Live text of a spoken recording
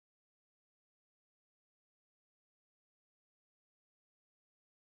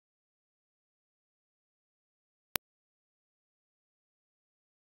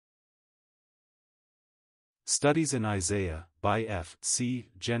Studies in Isaiah, by F. C.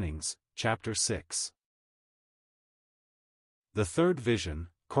 Jennings, Chapter 6. The third vision,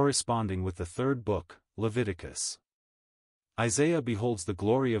 corresponding with the third book, Leviticus. Isaiah beholds the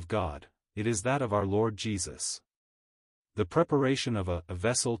glory of God, it is that of our Lord Jesus. The preparation of a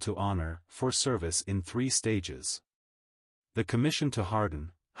vessel to honor, for service in 3 stages. The commission to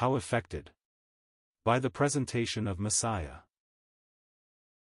harden, how effected? By the presentation of Messiah.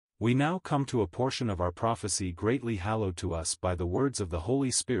 We now come to a portion of our prophecy greatly hallowed to us by the words of the Holy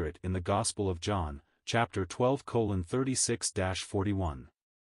Spirit in the Gospel of John, chapter 12:36-41.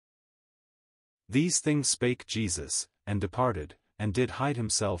 These things spake Jesus, and departed, and did hide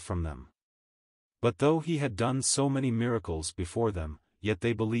himself from them. But though he had done so many miracles before them, yet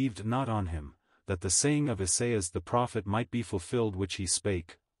they believed not on him, that the saying of Isaiah the prophet might be fulfilled which he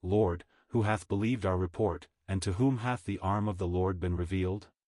spake, Lord, who hath believed our report, and to whom hath the arm of the Lord been revealed?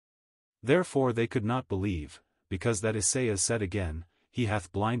 Therefore they could not believe, because that Isaiah said again, He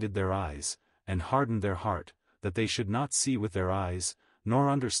hath blinded their eyes, and hardened their heart, that they should not see with their eyes,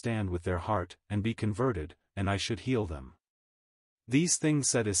 nor understand with their heart, and be converted, and I should heal them. These things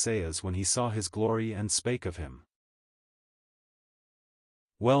said Isaiah when he saw his glory and spake of him.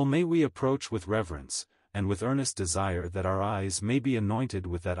 Well may we approach with reverence, and with earnest desire that our eyes may be anointed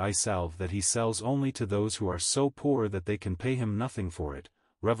with that eye salve that he sells only to those who are so poor that they can pay him nothing for it,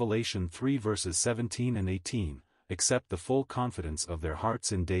 Revelation 3 verses 17 and 18, except the full confidence of their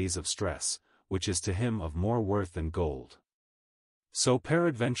hearts in days of stress, which is to him of more worth than gold. So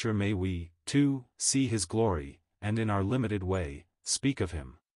peradventure may we, too, see his glory, and in our limited way, speak of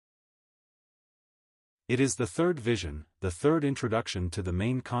him. It is the third vision, the third introduction to the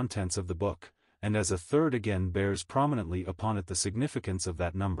main contents of the book, and as a third again bears prominently upon it the significance of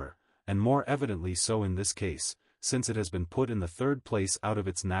that number, and more evidently so in this case, since it has been put in the third place out of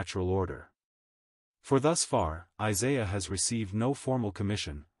its natural order. For thus far, Isaiah has received no formal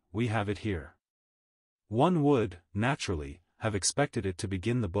commission, we have it here. One would, naturally, have expected it to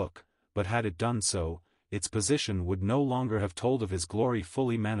begin the book, but had it done so, its position would no longer have told of his glory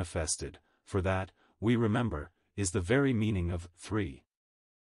fully manifested, for that, we remember, is the very meaning of 3.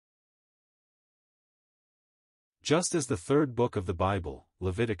 Just as the third book of the Bible,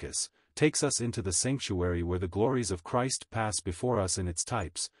 Leviticus, takes us into the sanctuary where the glories of Christ pass before us in its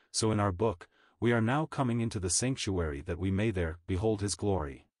types, so in our book, we are now coming into the sanctuary that we may there behold his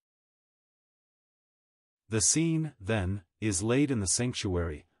glory. The scene, then, is laid in the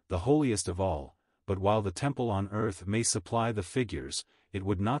sanctuary, the holiest of all, but while the temple on earth may supply the figures, it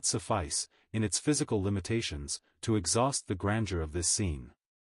would not suffice, in its physical limitations, to exhaust the grandeur of this scene.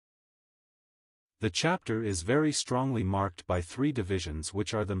 The chapter is very strongly marked by 3 divisions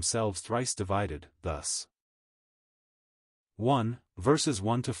which are themselves thrice divided, thus. 1. Verses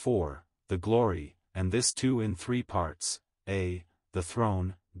 1-4, the glory, and this too in 3 parts, a. the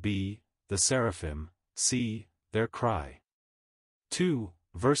throne, b. the seraphim, c. their cry. 2.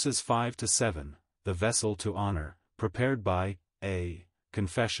 Verses 5-7, the vessel to honor, prepared by, a.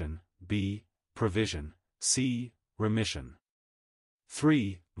 confession, b. provision, c. remission.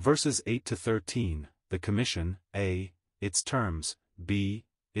 3. Verses 8-13, the commission, a. its terms, b.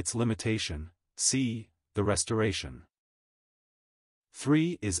 its limitation, c. the restoration.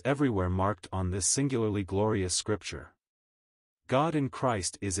 3 is everywhere marked on this singularly glorious scripture. God in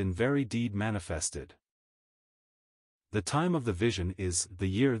Christ is in very deed manifested. The time of the vision is the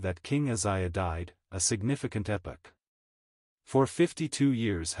year that King Uzziah died, a significant epoch. For 52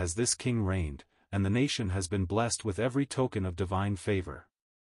 years has this king reigned, and the nation has been blessed with every token of divine favor.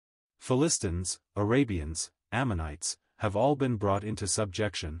 Philistines, Arabians, Ammonites, have all been brought into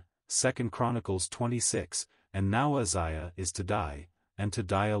subjection, 2 Chronicles 26, and now Uzziah is to die, and to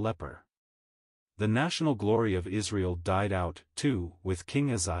die a leper. The national glory of Israel died out, too, with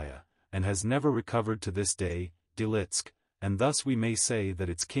King Uzziah, and has never recovered to this day, Delitsk, and thus we may say that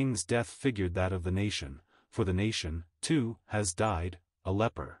its king's death figured that of the nation, for the nation, too, has died, a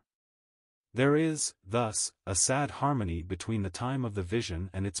leper. There is, thus, a sad harmony between the time of the vision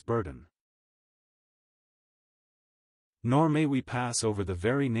and its burden. Nor may we pass over the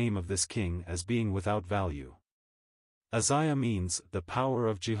very name of this king as being without value. Uzziah means the power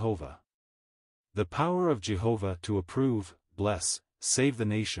of Jehovah. The power of Jehovah to approve, bless, save the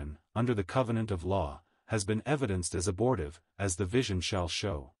nation, under the covenant of law, has been evidenced as abortive, as the vision shall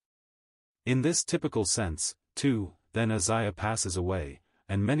show. In this typical sense, too, then Uzziah passes away,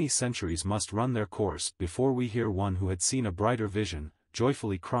 and many centuries must run their course before we hear one who had seen a brighter vision,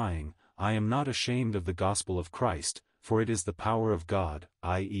 joyfully crying, I am not ashamed of the gospel of Christ, for it is the power of God,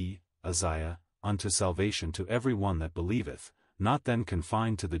 i.e., Uzziah, unto salvation to every one that believeth, not then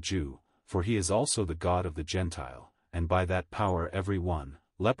confined to the Jew, for he is also the God of the Gentile, and by that power every one,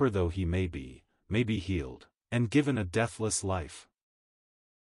 leper though he may be healed, and given a deathless life.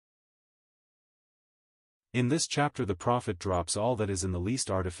 In this chapter the prophet drops all that is in the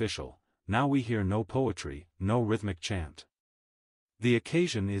least artificial. Now we hear no poetry, no rhythmic chant. The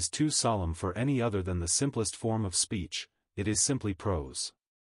occasion is too solemn for any other than the simplest form of speech, it is simply prose.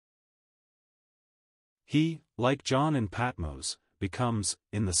 He, like John in Patmos, becomes,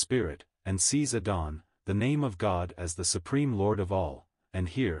 in the Spirit, and sees Adon, the name of God as the supreme Lord of all, and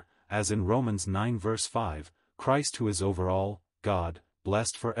here, as in Romans 9 verse 5, Christ who is over all, God,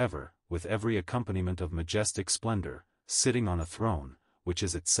 blessed forever, with every accompaniment of majestic splendor, sitting on a throne, which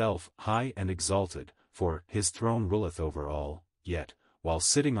is itself high and exalted, for his throne ruleth over all, yet, while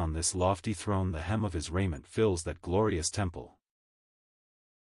sitting on this lofty throne the hem of his raiment fills that glorious temple.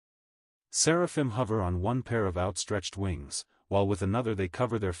 Seraphim hover on one pair of outstretched wings, while with another they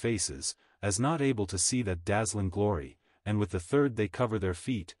cover their faces, as not able to see that dazzling glory, and with the third they cover their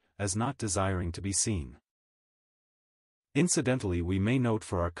feet, as not desiring to be seen. Incidentally we may note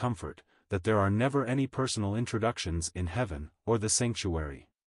for our comfort, that there are never any personal introductions in heaven, or the sanctuary.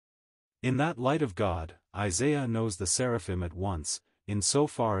 In that light of God, Isaiah knows the seraphim at once, in so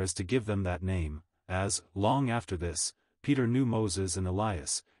far as to give them that name, as, long after this, Peter knew Moses and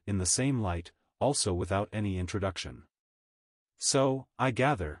Elias, in the same light, also without any introduction. So, I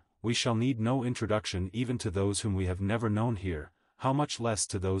gather, we shall need no introduction even to those whom we have never known here, how much less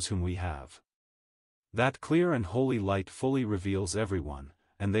to those whom we have. That clear and holy light fully reveals everyone,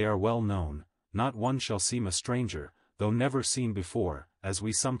 and they are well known, not one shall seem a stranger, though never seen before, as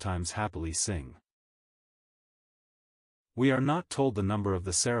we sometimes happily sing. We are not told the number of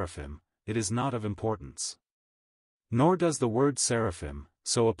the seraphim, it is not of importance. Nor does the word seraphim,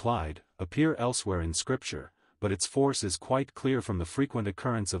 so applied, appear elsewhere in Scripture, but its force is quite clear from the frequent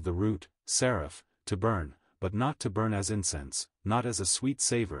occurrence of the root, seraph, to burn, but not to burn as incense, not as a sweet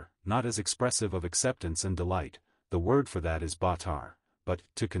savor, not as expressive of acceptance and delight, the word for that is batar, but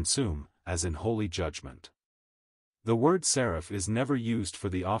to consume, as in holy judgment. The word seraph is never used for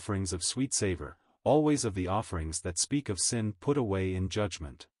the offerings of sweet savor, always of the offerings that speak of sin put away in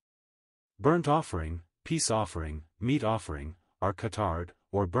judgment. Burnt offering, peace offering, meat offering, are katard,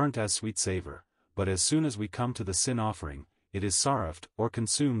 or burnt as sweet savor, but as soon as we come to the sin offering, it is sarafed or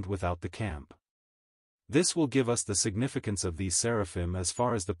consumed without the camp. This will give us the significance of these seraphim as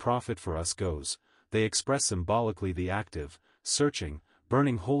far as the prophet for us goes. They express symbolically the active, searching,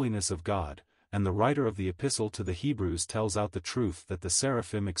 burning holiness of God, and the writer of the epistle to the Hebrews tells out the truth that the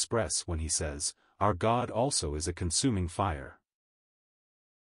seraphim express when he says, "Our God also is a consuming fire."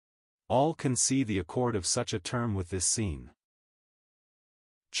 All can see the accord of such a term with this scene.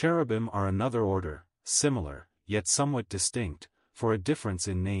 Cherubim are another order, similar, yet somewhat distinct, for a difference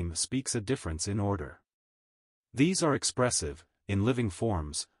in name speaks a difference in order. These are expressive, in living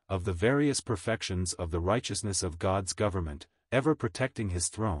forms, of the various perfections of the righteousness of God's government, ever protecting his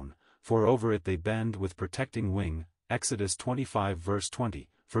throne, for over it they bend with protecting wing, Exodus 25 verse 20,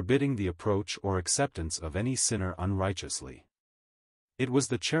 forbidding the approach or acceptance of any sinner unrighteously. It was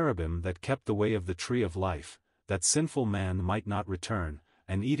the cherubim that kept the way of the tree of life, that sinful man might not return,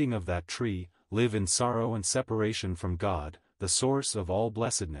 and eating of that tree, live in sorrow and separation from God, the source of all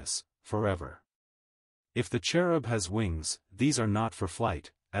blessedness, forever. If the cherub has wings, these are not for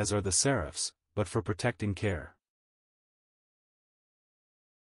flight, as are the seraphs, but for protecting care.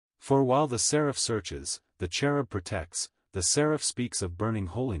 For while the seraph searches, the cherub protects, the seraph speaks of burning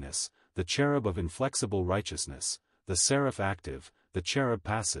holiness, the cherub of inflexible righteousness, the seraph active, the cherub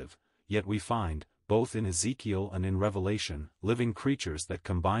passive, yet we find, both in Ezekiel and in Revelation, living creatures that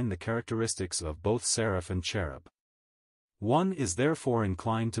combine the characteristics of both seraph and cherub. One is therefore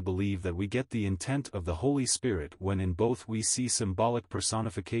inclined to believe that we get the intent of the Holy Spirit when in both we see symbolic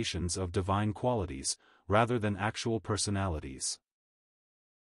personifications of divine qualities, rather than actual personalities.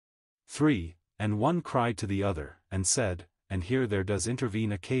 3. And one cried to the other, and said, and here there does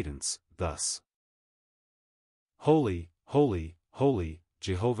intervene a cadence, thus: Holy, holy, holy,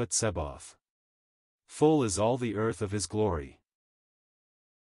 Jehovah Tsebaoth. Full is all the earth of his glory.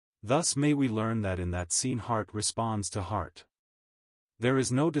 Thus may we learn that in that scene heart responds to heart. There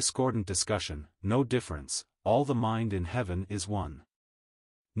is no discordant discussion, no difference, all the mind in heaven is one.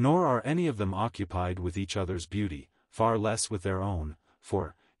 Nor are any of them occupied with each other's beauty, far less with their own,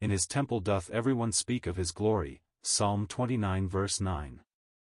 for, in his temple doth everyone speak of his glory, Psalm 29 verse 9.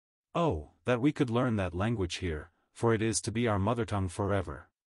 Oh, that we could learn that language here, for it is to be our mother tongue forever.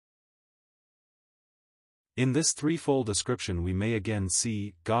 In this threefold description we may again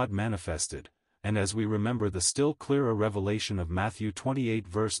see God manifested, and as we remember the still clearer revelation of Matthew 28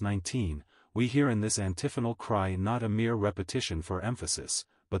 verse 19, we hear in this antiphonal cry not a mere repetition for emphasis,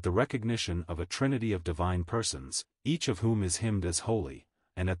 but the recognition of a trinity of divine persons, each of whom is hymned as holy,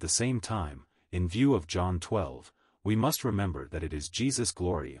 and at the same time, in view of John 12, we must remember that it is Jesus'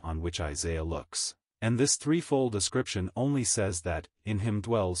 glory on which Isaiah looks. And this threefold description only says that, in him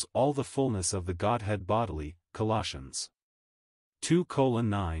dwells all the fullness of the Godhead bodily, Colossians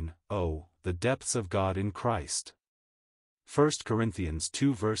 2:9, oh, the depths of God in Christ. 1 Corinthians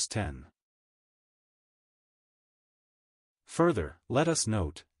 2 verse 10. Further, let us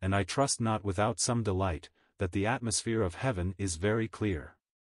note, and I trust not without some delight, that the atmosphere of heaven is very clear.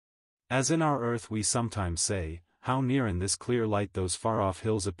 As in our earth we sometimes say, how near in this clear light those far-off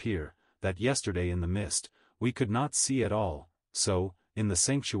hills appear, that yesterday in the mist, we could not see at all, so, in the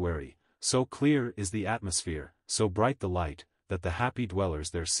sanctuary, so clear is the atmosphere, so bright the light, that the happy dwellers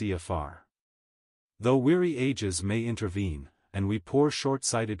there see afar. Though weary ages may intervene, and we poor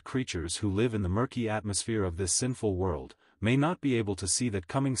short-sighted creatures who live in the murky atmosphere of this sinful world, may not be able to see that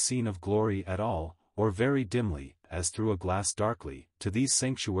coming scene of glory at all, or very dimly, as through a glass darkly, to these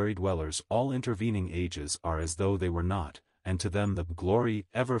sanctuary dwellers all intervening ages are as though they were not, and to them the glory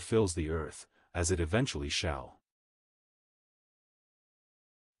ever fills the earth, as it eventually shall.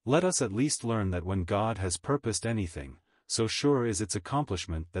 Let us at least learn that when God has purposed anything, so sure is its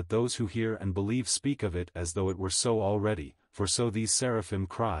accomplishment that those who hear and believe speak of it as though it were so already, for so these seraphim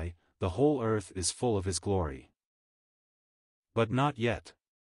cry, the whole earth is full of his glory. But not yet.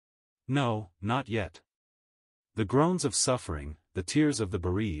 No, not yet. The groans of suffering, the tears of the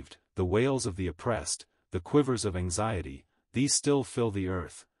bereaved, the wails of the oppressed, the quivers of anxiety, these still fill the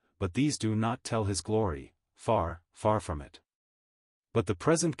earth, but these do not tell his glory, far, far from it. But the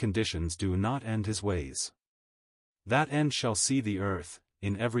present conditions do not end his ways. That end shall see the earth,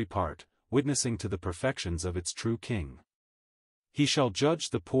 in every part, witnessing to the perfections of its true King. He shall judge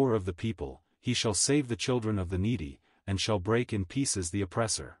the poor of the people, he shall save the children of the needy, and shall break in pieces the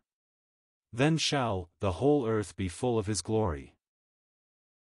oppressor. Then shall the whole earth be full of his glory.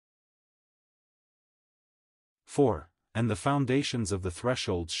 4. And the foundations of the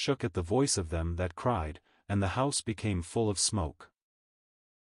thresholds shook at the voice of them that cried, and the house became full of smoke.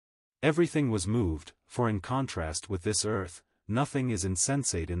 Everything was moved, for in contrast with this earth, nothing is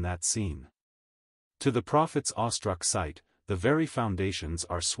insensate in that scene. To the prophet's awestruck sight, the very foundations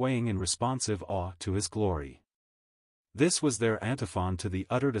are swaying in responsive awe to his glory. This was their antiphon to the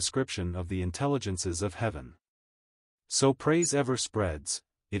utter description of the intelligences of heaven. So praise ever spreads,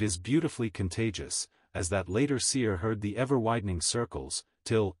 it is beautifully contagious, as that later seer heard the ever-widening circles,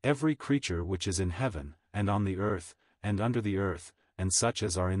 till every creature which is in heaven, and on the earth, and under the earth, and such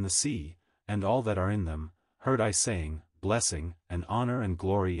as are in the sea, and all that are in them, heard I saying, Blessing, and honor and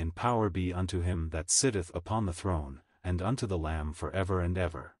glory and power be unto him that sitteth upon the throne, and unto the Lamb for ever and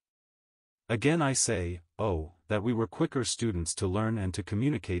ever. Again I say, oh, that we were quicker students to learn and to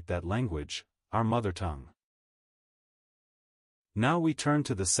communicate that language, our mother tongue. Now we turn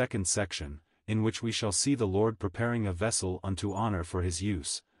to the second section, in which we shall see the Lord preparing a vessel unto honor for his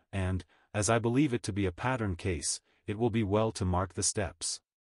use, and, as I believe it to be a pattern case, it will be well to mark the steps.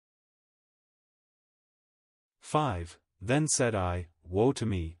 5. Then said I, Woe to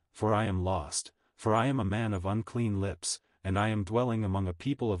me, for I am lost, for I am a man of unclean lips, and I am dwelling among a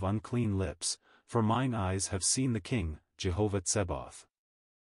people of unclean lips, for mine eyes have seen the King, Jehovah Tsebaoth.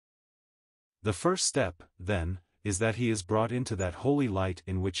 The first step, then, is that he is brought into that holy light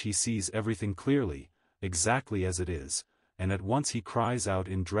in which he sees everything clearly, exactly as it is, and at once he cries out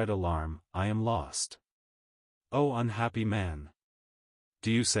in dread alarm, I am lost. O unhappy man!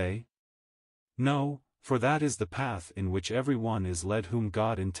 Do you say? No, for that is the path in which every one is led whom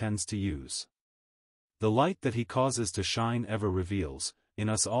God intends to use. The light that he causes to shine ever reveals, in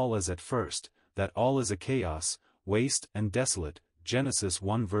us all as at first, that all is a chaos, waste and desolate, Genesis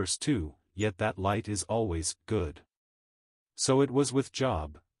 1 verse 2, yet that light is always good. So it was with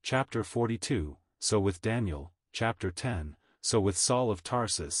Job, chapter 42, so with Daniel, chapter 10, so with Saul of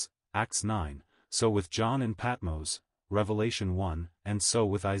Tarsus, Acts 9, so with John in Patmos, Revelation 1, and so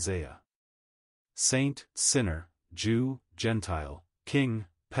with Isaiah. Saint, sinner, Jew, Gentile, king,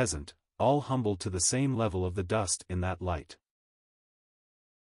 peasant, all humbled to the same level of the dust in that light.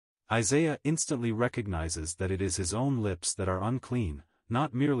 Isaiah instantly recognizes that it is his own lips that are unclean,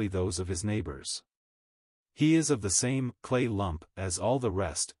 not merely those of his neighbors. He is of the same clay lump as all the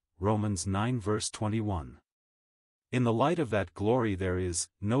rest, Romans 9 verse 21. In the light of that glory there is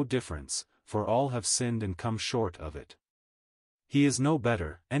no difference, for all have sinned and come short of it. He is no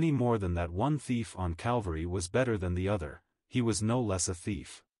better, any more than that one thief on Calvary was better than the other, he was no less a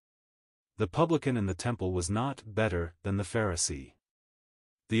thief. The publican in the temple was not better than the Pharisee.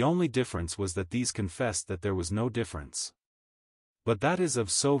 The only difference was that these confessed that there was no difference. But that is of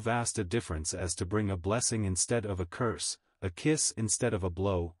so vast a difference as to bring a blessing instead of a curse, a kiss instead of a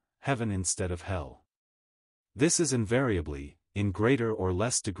blow, heaven instead of hell. This is invariably, in greater or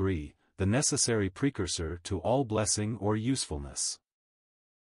less degree, the necessary precursor to all blessing or usefulness.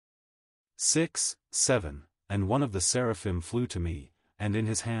 6, 7. And one of the seraphim flew to me, and in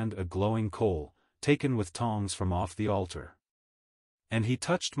his hand a glowing coal, taken with tongs from off the altar. And he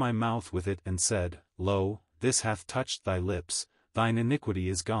touched my mouth with it and said, Lo, this hath touched thy lips, thine iniquity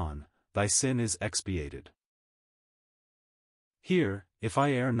is gone, thy sin is expiated. Here, if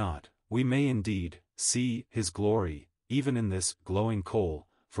I err not, we may indeed see his glory, even in this glowing coal,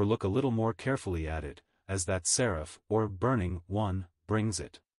 for look a little more carefully at it, as that seraph, or burning one, brings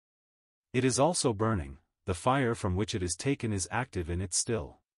it. It is also burning, the fire from which it is taken is active in it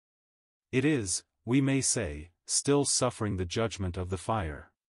still. It is, we may say, still suffering the judgment of the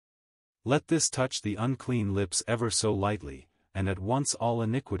fire. Let this touch the unclean lips ever so lightly, and at once all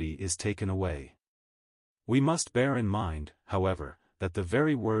iniquity is taken away. We must bear in mind, however, that the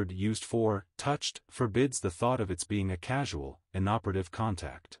very word used for touched forbids the thought of its being a casual, inoperative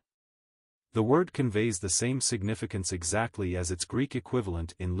contact. The word conveys the same significance exactly as its Greek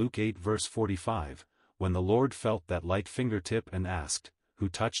equivalent in Luke 8 verse 45, when the Lord felt that light fingertip and asked, Who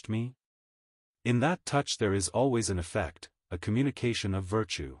touched me? In that touch there is always an effect, a communication of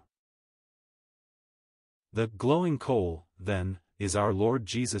virtue. The glowing coal, then, is our Lord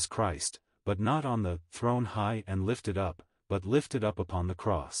Jesus Christ, but not on the throne high and lifted up, but lifted up upon the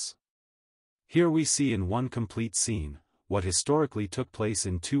cross. Here we see in one complete scene, what historically took place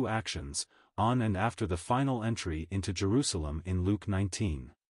in two actions, on and after the final entry into Jerusalem in Luke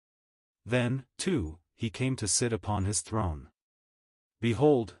 19. Then, too, he came to sit upon his throne.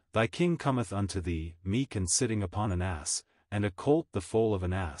 Behold, thy king cometh unto thee, meek and sitting upon an ass, and a colt the foal of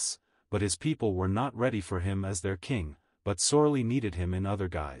an ass, but his people were not ready for him as their king, but sorely needed him in other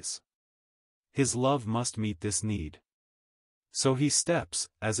guise. His love must meet this need. So he steps,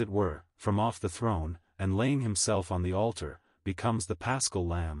 as it were, from off the throne, and laying himself on the altar, becomes the paschal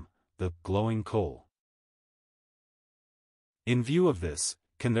lamb, the glowing coal. In view of this,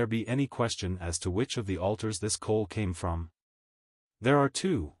 can there be any question as to which of the altars this coal came from? There are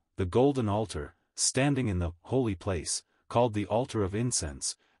two, the golden altar, standing in the holy place, called the altar of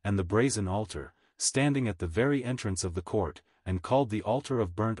incense, and the brazen altar, standing at the very entrance of the court, and called the altar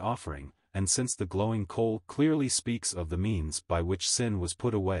of burnt offering, and since the glowing coal clearly speaks of the means by which sin was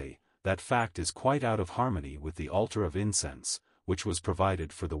put away, that fact is quite out of harmony with the altar of incense, which was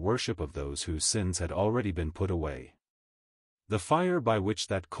provided for the worship of those whose sins had already been put away. The fire by which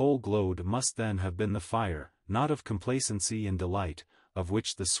that coal glowed must then have been the fire, not of complacency and delight, of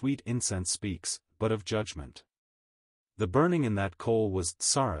which the sweet incense speaks, but of judgment. The burning in that coal was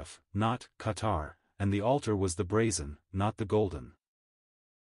saraph, not qatar, and the altar was the brazen, not the golden.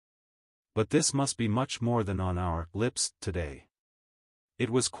 But this must be much more than on our lips today. It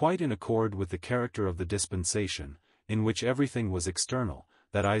was quite in accord with the character of the dispensation, in which everything was external,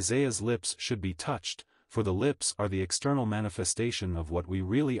 that Isaiah's lips should be touched, for the lips are the external manifestation of what we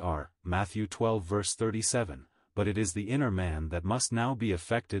really are, Matthew 12 verse 37, but it is the inner man that must now be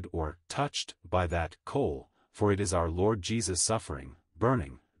affected or touched by that coal, for it is our Lord Jesus suffering,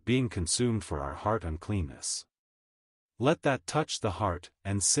 burning, being consumed for our heart uncleanness. Let that touch the heart,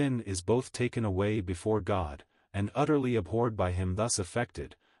 and sin is both taken away before God, and utterly abhorred by him thus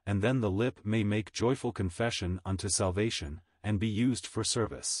affected, and then the lip may make joyful confession unto salvation, and be used for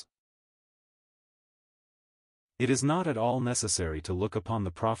service. It is not at all necessary to look upon the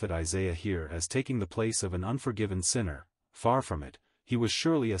prophet Isaiah here as taking the place of an unforgiven sinner, far from it, he was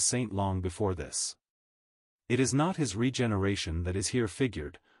surely a saint long before this. It is not his regeneration that is here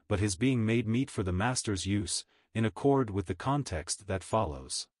figured, but his being made meet for the Master's use, in accord with the context that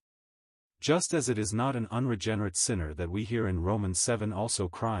follows. Just as it is not an unregenerate sinner that we hear in Romans 7 also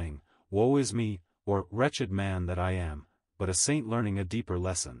crying, Woe is me, or wretched man that I am, but a saint learning a deeper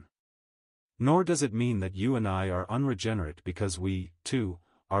lesson. Nor does it mean that you and I are unregenerate because we, too,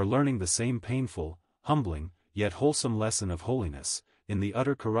 are learning the same painful, humbling, yet wholesome lesson of holiness, in the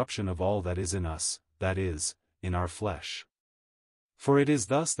utter corruption of all that is in us, that is, in our flesh. For it is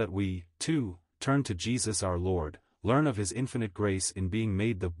thus that we, too, turn to Jesus our Lord, learn of his infinite grace in being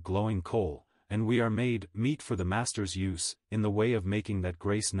made the glowing coal, and we are made meet for the Master's use, in the way of making that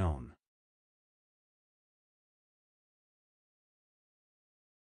grace known.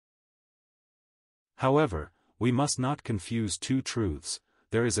 However, we must not confuse two truths.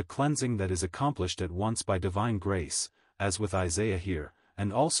 There is a cleansing that is accomplished at once by divine grace, as with Isaiah here,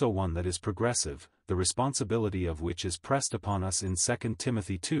 and also one that is progressive, the responsibility of which is pressed upon us in 2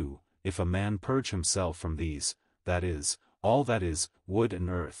 Timothy 2, if a man purge himself from these, that is, all that is, wood and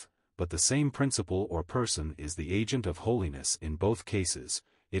earth, but the same principle or person is the agent of holiness in both cases,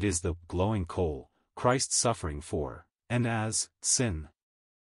 it is the glowing coal, Christ's suffering for, and as, sin.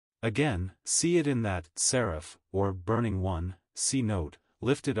 Again, see it in that seraph, or burning one, see note,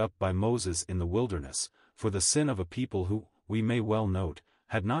 lifted up by Moses in the wilderness, for the sin of a people who, we may well note,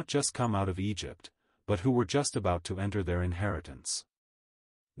 had not just come out of Egypt, but who were just about to enter their inheritance.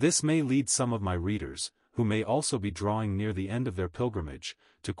 This may lead some of my readers, who may also be drawing near the end of their pilgrimage,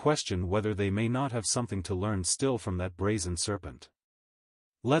 to question whether they may not have something to learn still from that brazen serpent.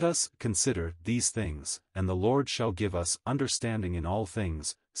 Let us consider these things, and the Lord shall give us understanding in all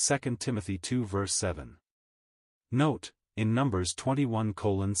things, 2 Timothy 2 verse 7. Note, in Numbers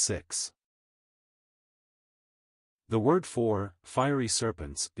 21:6. The word for fiery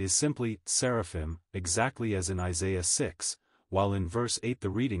serpents is simply seraphim, exactly as in Isaiah 6, while in verse 8 the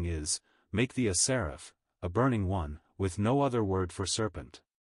reading is, make thee a seraph, a burning one, with no other word for serpent.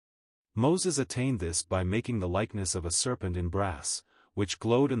 Moses attained this by making the likeness of a serpent in brass, which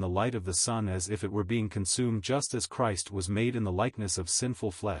glowed in the light of the sun as if it were being consumed, just as Christ was made in the likeness of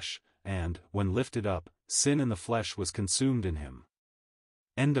sinful flesh, and, when lifted up, sin in the flesh was consumed in him.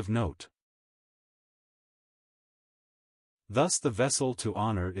 End of note. Thus the vessel to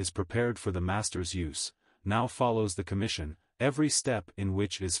honor is prepared for the master's use. Now follows the commission, every step in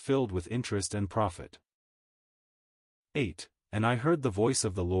which is filled with interest and profit. 8. And I heard the voice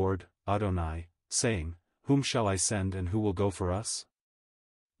of the Lord, Adonai, saying, Whom shall I send and who will go for us?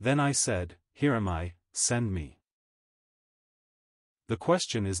 Then I said, Here am I, send me. The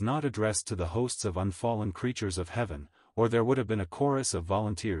question is not addressed to the hosts of unfallen creatures of heaven, or there would have been a chorus of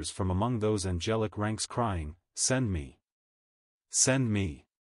volunteers from among those angelic ranks crying, Send me. Send me.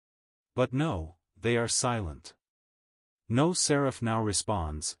 But no, they are silent. No seraph now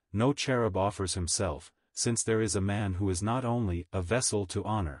responds, no cherub offers himself, since there is a man who is not only a vessel to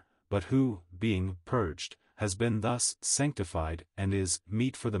honor, but who, being purged, has been thus sanctified and is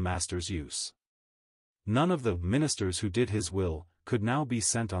meet for the master's use. None of the ministers who did his will could now be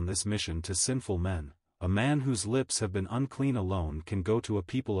sent on this mission to sinful men. A man whose lips have been unclean alone can go to a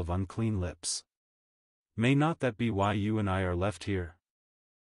people of unclean lips. May not that be why you and I are left here?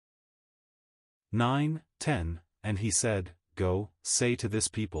 9, 10, And he said, Go, say to this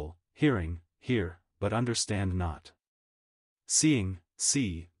people, hearing, hear, but understand not. Seeing,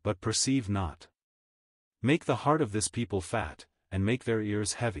 see, but perceive not. Make the heart of this people fat, and make their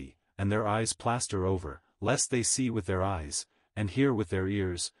ears heavy, and their eyes plaster over, lest they see with their eyes, and hear with their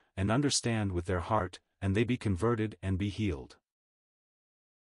ears, and understand with their heart, and they be converted and be healed.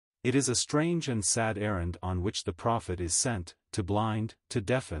 It is a strange and sad errand on which the prophet is sent, to blind, to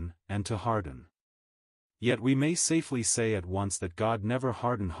deafen, and to harden. Yet we may safely say at once that God never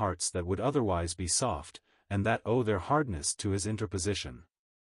hardened hearts that would otherwise be soft, and that owe their hardness to his interposition.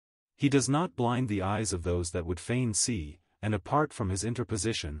 He does not blind the eyes of those that would fain see, and apart from his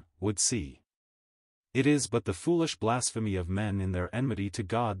interposition, would see. It is but the foolish blasphemy of men in their enmity to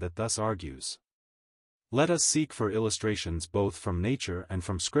God that thus argues. Let us seek for illustrations both from nature and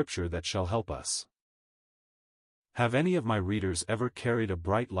from Scripture that shall help us. Have any of my readers ever carried a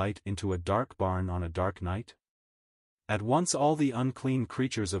bright light into a dark barn on a dark night? At once all the unclean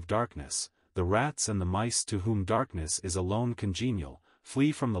creatures of darkness, the rats and the mice to whom darkness is alone congenial,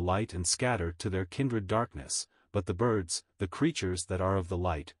 flee from the light and scatter to their kindred darkness, but the birds, the creatures that are of the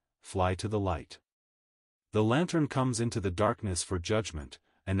light, fly to the light. The lantern comes into the darkness for judgment,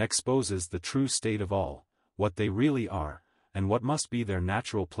 and exposes the true state of all, what they really are, and what must be their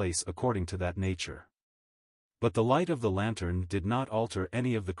natural place according to that nature. But the light of the lantern did not alter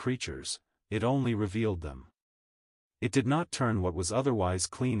any of the creatures, it only revealed them. It did not turn what was otherwise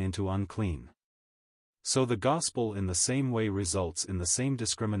clean into unclean. So the gospel in the same way results in the same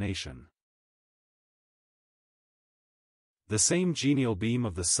discrimination. The same genial beam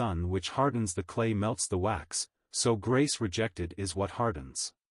of the sun which hardens the clay melts the wax, so grace rejected is what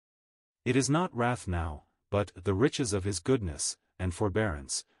hardens. It is not wrath now, but the riches of his goodness, and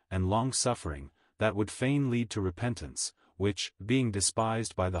forbearance, and long-suffering, that would fain lead to repentance, which, being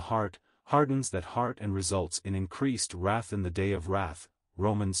despised by the heart, hardens that heart and results in increased wrath in the day of wrath.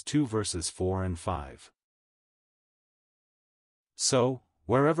 Romans 2 verses 4 and 5. So,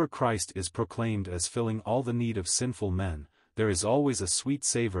 wherever Christ is proclaimed as filling all the need of sinful men, there is always a sweet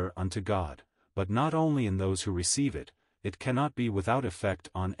savor unto God, but not only in those who receive it, it cannot be without effect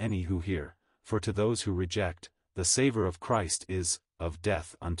on any who hear, for to those who reject, the savor of Christ is, of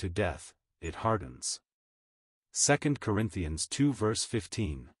death unto death, it hardens. 2 Corinthians 2 verse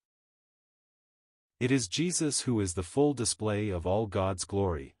 15. It is Jesus who is the full display of all God's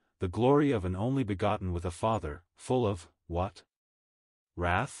glory, the glory of an only begotten with a Father, full of, what?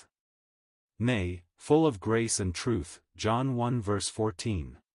 Wrath? Nay, full of grace and truth, John 1 verse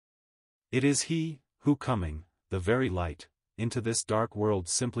 14. It is He, who coming, the very light, into this dark world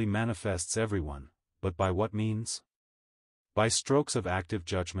simply manifests everyone, but by what means? By strokes of active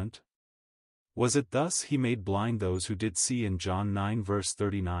judgment? Was it thus He made blind those who did see in John 9 verse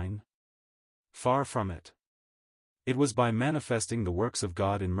 39? Far from it. It was by manifesting the works of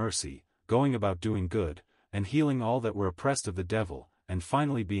God in mercy, going about doing good, and healing all that were oppressed of the devil, and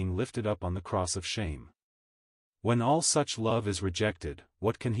finally being lifted up on the cross of shame. When all such love is rejected,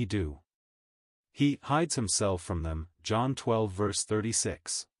 what can He do? He hides Himself from them, John 12 verse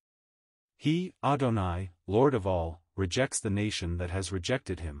 36. He, Adonai, Lord of all, rejects the nation that has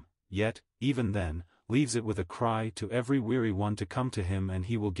rejected Him, yet, even then, leaves it with a cry to every weary one to come to Him and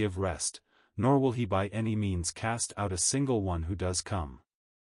He will give rest, nor will He by any means cast out a single one who does come.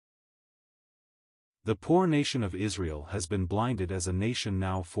 The poor nation of Israel has been blinded as a nation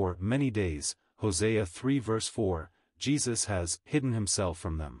now for many days, Hosea 3 verse 4, Jesus has hidden Himself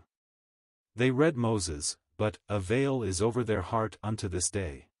from them. They read Moses, but a veil is over their heart unto this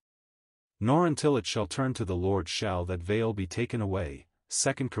day. Nor until it shall turn to the Lord shall that veil be taken away,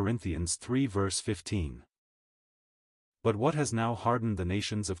 2 Corinthians 3 verse 15. But what has now hardened the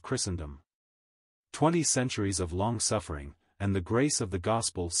nations of Christendom? 20 centuries of long suffering, and the grace of the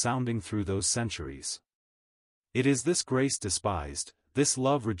gospel sounding through those centuries. It is this grace despised, this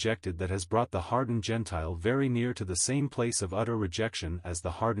love rejected that has brought the hardened Gentile very near to the same place of utter rejection as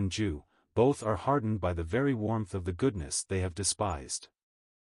the hardened Jew. Both are hardened by the very warmth of the goodness they have despised.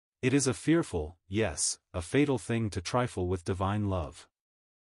 It is a fearful, yes, a fatal thing to trifle with divine love.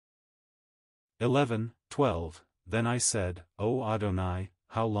 11:12 Then I said, O Adonai,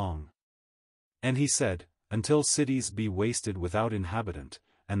 how long? And He said, until cities be wasted without inhabitant,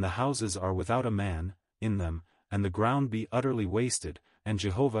 and the houses are without a man in them, and the ground be utterly wasted, and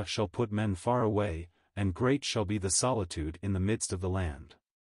Jehovah shall put men far away, and great shall be the solitude in the midst of the land.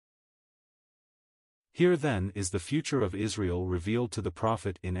 Here then is the future of Israel revealed to the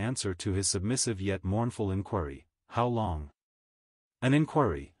prophet in answer to his submissive yet mournful inquiry, how long? An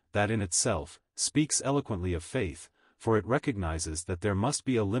inquiry, that in itself, speaks eloquently of faith, for it recognizes that there must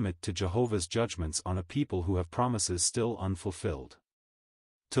be a limit to Jehovah's judgments on a people who have promises still unfulfilled.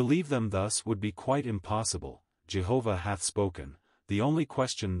 To leave them thus would be quite impossible. Jehovah hath spoken. The only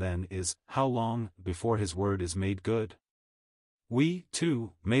question then is, how long, before His word is made good? We,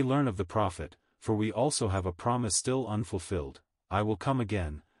 too, may learn of the prophet, for we also have a promise still unfulfilled, I will come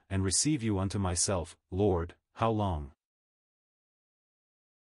again, and receive you unto myself, Lord, how long?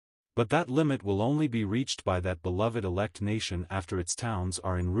 But that limit will only be reached by that beloved elect nation after its towns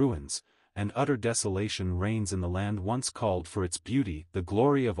are in ruins, and utter desolation reigns in the land once called for its beauty, the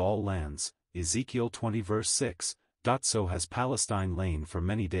glory of all lands, Ezekiel 20 verse 6. So has Palestine lain for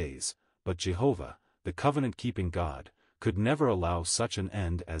many days, but Jehovah, the covenant-keeping God, could never allow such an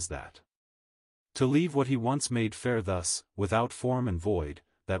end as that. To leave what He once made fair thus, without form and void,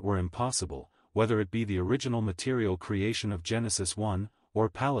 that were impossible, whether it be the original material creation of Genesis 1, or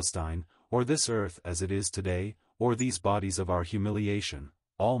Palestine, or this earth as it is today, or these bodies of our humiliation,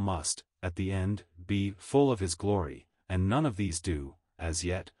 all must, at the end, be full of His glory, and none of these do, as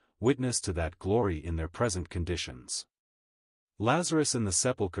yet, witness to that glory in their present conditions. Lazarus in the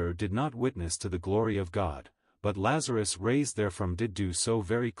sepulchre did not witness to the glory of God, but Lazarus raised therefrom did do so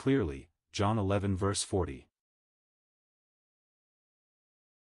very clearly, John 11 verse 40.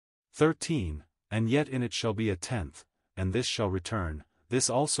 13, And yet in it shall be a tenth, and this shall return, this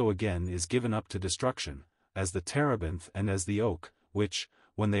also again is given up to destruction, as the terebinth and as the oak, which,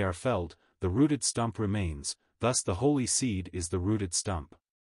 when they are felled, the rooted stump remains, thus the holy seed is the rooted stump.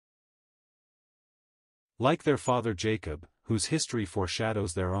 Like their father Jacob, whose history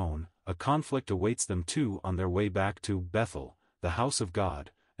foreshadows their own, a conflict awaits them too on their way back to Bethel, the house of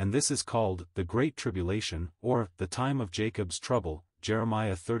God, and this is called the Great Tribulation, or the time of Jacob's trouble,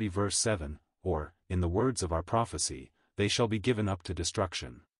 Jeremiah 30 verse 7, or, in the words of our prophecy, they shall be given up to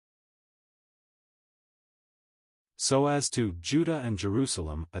destruction. So as to Judah and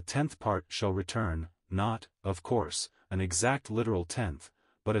Jerusalem a tenth part shall return, not, of course, an exact literal tenth,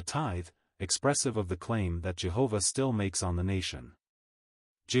 but a tithe, expressive of the claim that Jehovah still makes on the nation.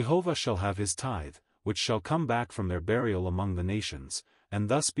 Jehovah shall have His tithe, which shall come back from their burial among the nations, and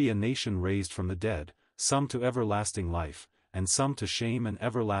thus be a nation raised from the dead, some to everlasting life, and some to shame and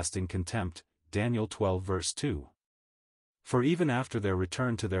everlasting contempt, Daniel 12 verse 2. For even after their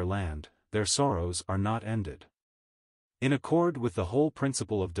return to their land, their sorrows are not ended. In accord with the whole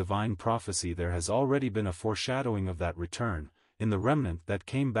principle of divine prophecy, there has already been a foreshadowing of that return, in the remnant that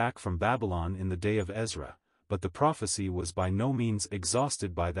came back from Babylon in the day of Ezra, but the prophecy was by no means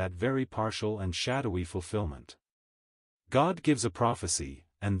exhausted by that very partial and shadowy fulfillment. God gives a prophecy,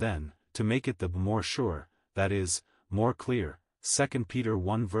 and then, to make it the more sure, that is, more clear, 2 Peter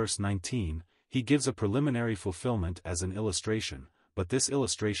 1 verse 19, he gives a preliminary fulfillment as an illustration, but this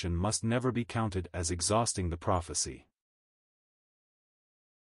illustration must never be counted as exhausting the prophecy.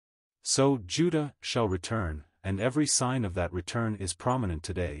 So Judah shall return, and every sign of that return is prominent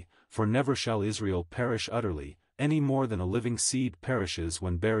today, for never shall Israel perish utterly, any more than a living seed perishes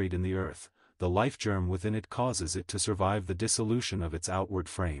when buried in the earth. The life germ within it causes it to survive the dissolution of its outward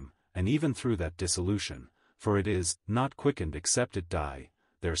frame, and even through that dissolution, for it is not quickened except it die,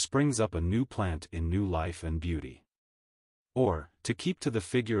 there springs up a new plant in new life and beauty. Or, to keep to the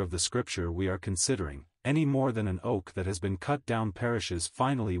figure of the scripture we are considering, any more than an oak that has been cut down perishes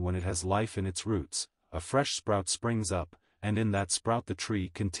finally when it has life in its roots, a fresh sprout springs up, and in that sprout the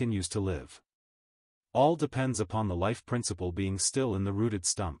tree continues to live. All depends upon the life principle being still in the rooted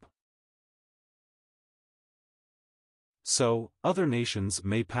stump. So, other nations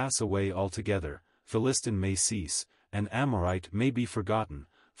may pass away altogether, Philistine may cease, and Amorite may be forgotten,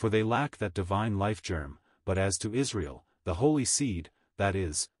 for they lack that divine life germ, but as to Israel, the holy seed, that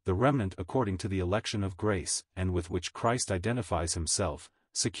is, the remnant according to the election of grace, and with which Christ identifies himself,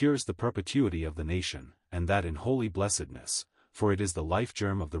 secures the perpetuity of the nation, and that in holy blessedness, for it is the life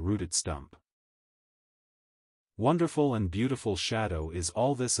germ of the rooted stump. Wonderful and beautiful shadow is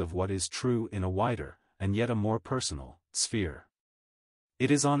all this of what is true in a wider, and yet a more personal, sphere.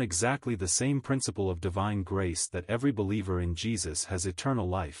 It is on exactly the same principle of divine grace that every believer in Jesus has eternal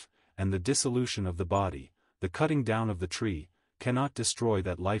life, and the dissolution of the body, the cutting down of the tree, cannot destroy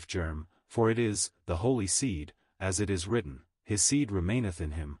that life germ, for it is the holy seed, as it is written, his seed remaineth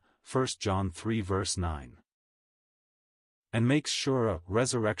in him, 1 John 3 verse 9. And makes sure a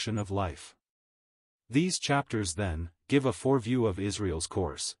resurrection of life. These chapters then, give a foreview of Israel's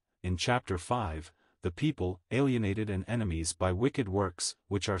course. In chapter 5, the people, alienated and enemies by wicked works,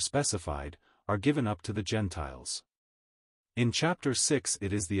 which are specified, are given up to the Gentiles. In chapter 6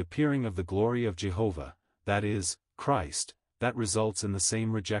 it is the appearing of the glory of Jehovah, that is, Christ, that results in the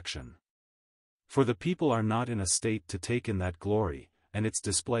same rejection. For the people are not in a state to take in that glory, and its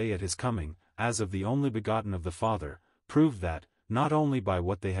display at his coming, as of the only begotten of the Father, proved that, not only by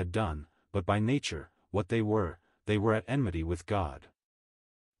what they had done, but by nature, what they were at enmity with God.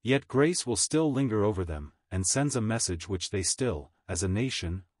 Yet grace will still linger over them, and sends a message which they still, as a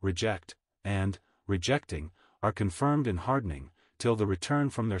nation, reject, and, rejecting, are confirmed in hardening, till the return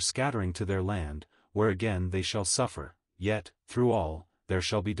from their scattering to their land, where again they shall suffer, yet, through all, there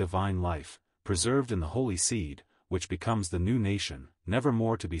shall be divine life, preserved in the holy seed, which becomes the new nation, never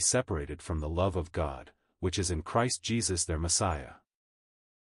more to be separated from the love of God, which is in Christ Jesus their Messiah.